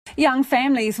Young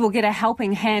families will get a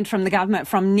helping hand from the government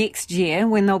from next year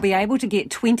when they'll be able to get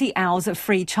 20 hours of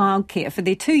free childcare for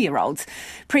their 2-year-olds.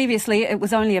 Previously, it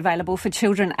was only available for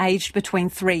children aged between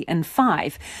 3 and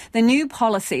 5. The new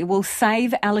policy will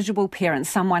save eligible parents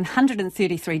some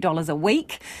 $133 a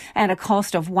week at a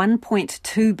cost of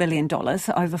 $1.2 billion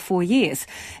over 4 years.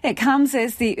 It comes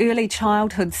as the early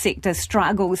childhood sector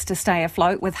struggles to stay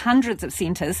afloat, with hundreds of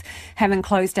centres having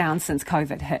closed down since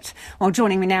COVID hit. Well,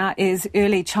 joining me now is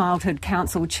Early Childhood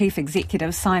Council Chief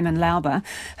Executive Simon Lauber,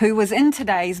 who was in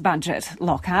today's budget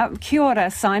lockup. Kia ora,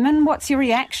 Simon. What's your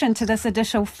reaction to this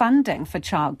additional funding for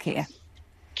childcare?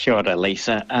 Kia ora,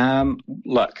 Lisa.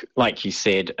 Look, like you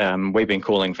said, we've been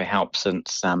calling for help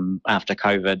since after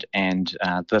COVID, and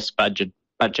this budget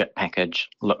package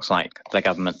looks like the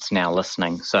government's now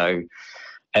listening. So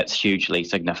it's hugely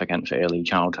significant for early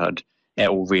childhood.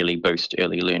 It will really boost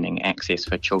early learning access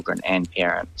for children and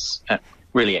parents. It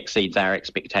really exceeds our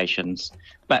expectations.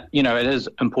 But, it is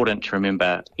important to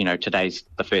remember, today's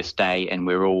the first day and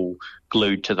we're all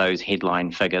glued to those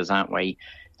headline figures, aren't we?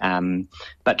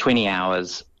 But 20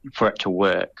 hours for it to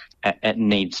work,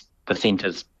 the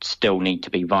centres still need to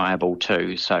be viable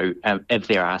too. So if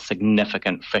there are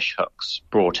significant fish hooks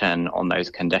brought in on those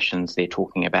conditions they're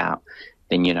talking about,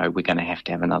 then, we're going to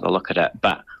have another look at it.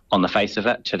 But on the face of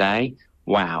it today,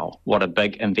 wow, what a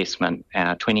big investment.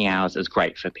 20 hours is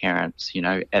great for parents.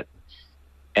 It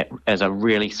is a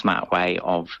really smart way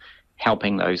of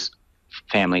helping those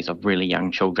families of really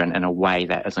young children in a way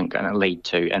that isn't going to lead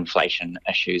to inflation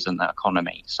issues in the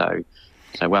economy. So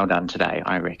well done today,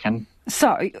 I reckon.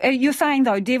 So you're saying,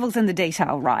 though, devil's in the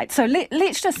detail, right? So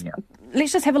let's just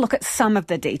have a look at some of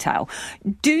the detail.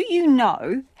 Do you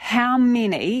know how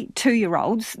many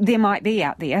 2-year-olds there might be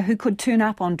out there who could turn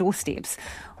up on doorsteps?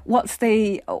 What's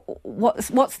the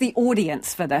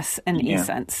audience for this in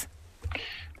essence?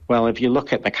 Well, if you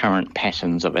look at the current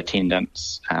patterns of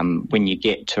attendance, when you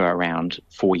get to around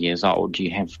 4 years old,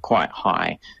 you have quite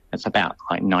high. It's about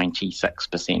like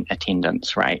 96%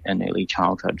 attendance rate in early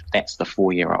childhood. That's the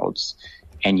 4-year-olds.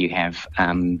 And you have,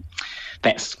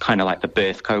 that's kind of like the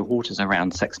birth cohort is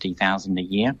around 60,000 a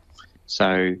year.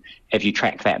 So if you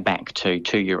track that back to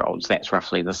 2-year-olds, that's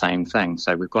roughly the same thing.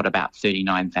 So we've got about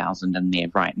 39,000 in there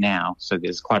right now. So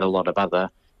there's quite a lot of other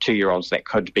 2-year-olds that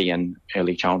could be in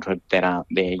early childhood that aren't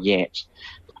there yet.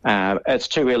 It's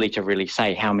too early to really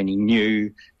say how many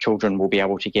new children will be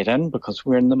able to get in, because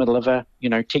we're in the middle of a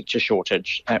teacher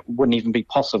shortage. It wouldn't even be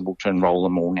possible to enrol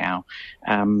them all now.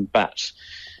 But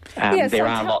there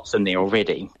are lots in there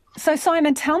already. So,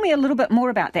 Simon, tell me a little bit more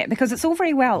about that, because it's all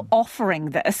very well offering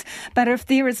this, but if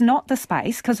there is not the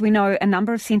space, because we know a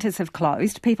number of centres have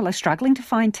closed, people are struggling to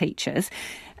find teachers,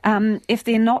 if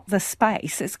they're not the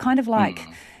space, it's kind of like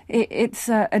it's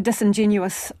a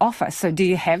disingenuous offer. So do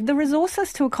you have the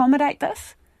resources to accommodate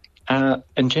this?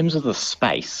 In terms of the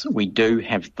space, we do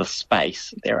have the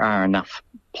space. There are enough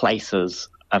places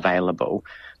available,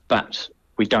 but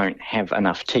we don't have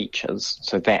enough teachers,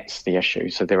 so that's the issue.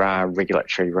 So there are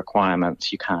regulatory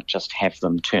requirements. You can't just have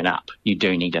them turn up. You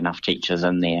do need enough teachers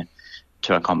in there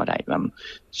to accommodate them.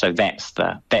 So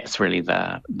that's really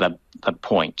the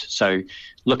point. So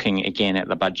looking again at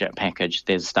the budget package,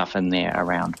 there's stuff in there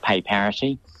around pay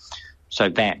parity. So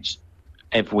that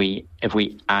if we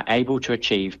are able to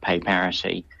achieve pay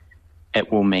parity, it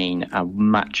will mean a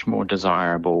much more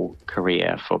desirable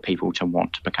career for people to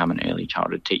want to become an early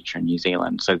childhood teacher in New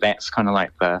Zealand. So that's kind of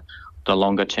like the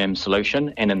longer term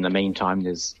solution. And in the meantime,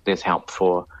 there's help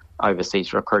for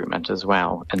overseas recruitment as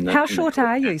well. How short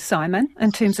are you, Simon,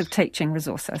 in terms of teaching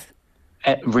resources?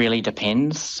 It really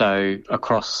depends. So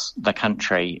across the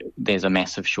country, there's a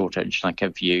massive shortage. Like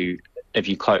if you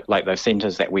like those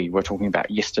centres that we were talking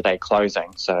about yesterday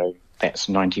closing, so that's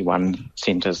 91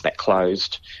 centres that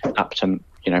closed up to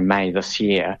May this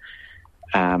year.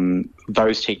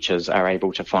 Those teachers are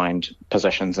able to find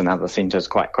positions in other centres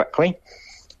quite quickly.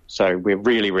 So we're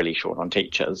really, really short on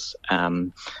teachers,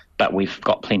 but we've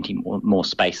got plenty more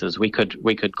spaces. We could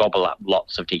gobble up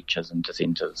lots of teachers into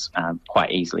centres quite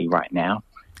easily right now.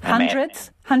 Hundreds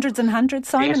and hundreds,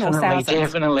 Simon, or thousands?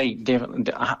 Definitely.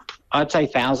 I'd say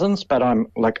thousands, but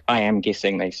I am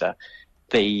guessing, Lisa.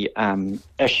 The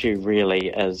issue really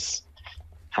is,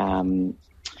 I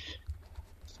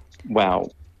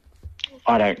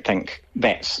don't think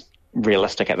that's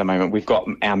realistic at the moment. We've got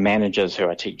our managers who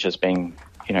are teachers being,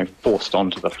 forced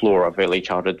onto the floor of early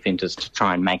childhood centres to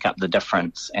try and make up the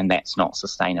difference, and that's not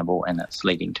sustainable, and it's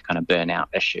leading to kind of burnout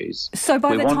issues. So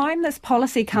by the time this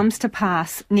policy comes to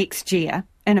pass next year,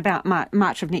 in about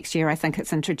March of next year, I think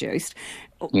it's introduced,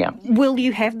 will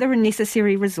you have the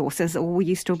necessary resources, or will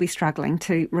you still be struggling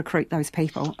to recruit those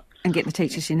people? and get the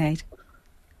teachers you need?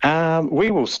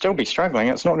 We will still be struggling.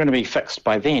 It's not going to be fixed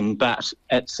by then, but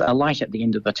it's a light at the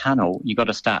end of the tunnel. You've got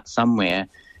to start somewhere.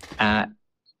 It's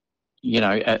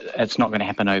not going to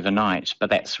happen overnight, but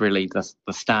that's really the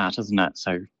start, isn't it?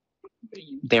 So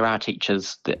there are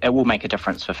teachers that it will make a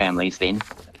difference for families then,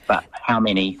 but how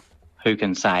many, who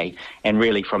can say? And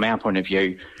really, from our point of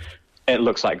view, it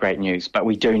looks like great news, but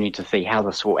we do need to see how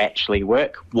this will actually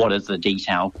work. What is the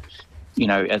detail?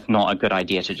 It's not a good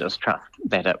idea to just trust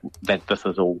that this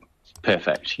is all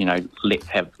perfect. We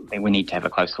need to have a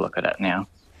closer look at it now.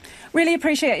 Really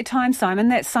appreciate your time, Simon.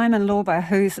 That's Simon Lauber,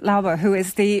 who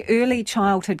is the Early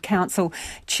Childhood Council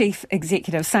Chief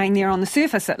Executive, saying there on the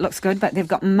surface it looks good, but they've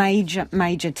got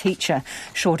major teacher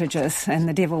shortages, and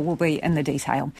the devil will be in the detail.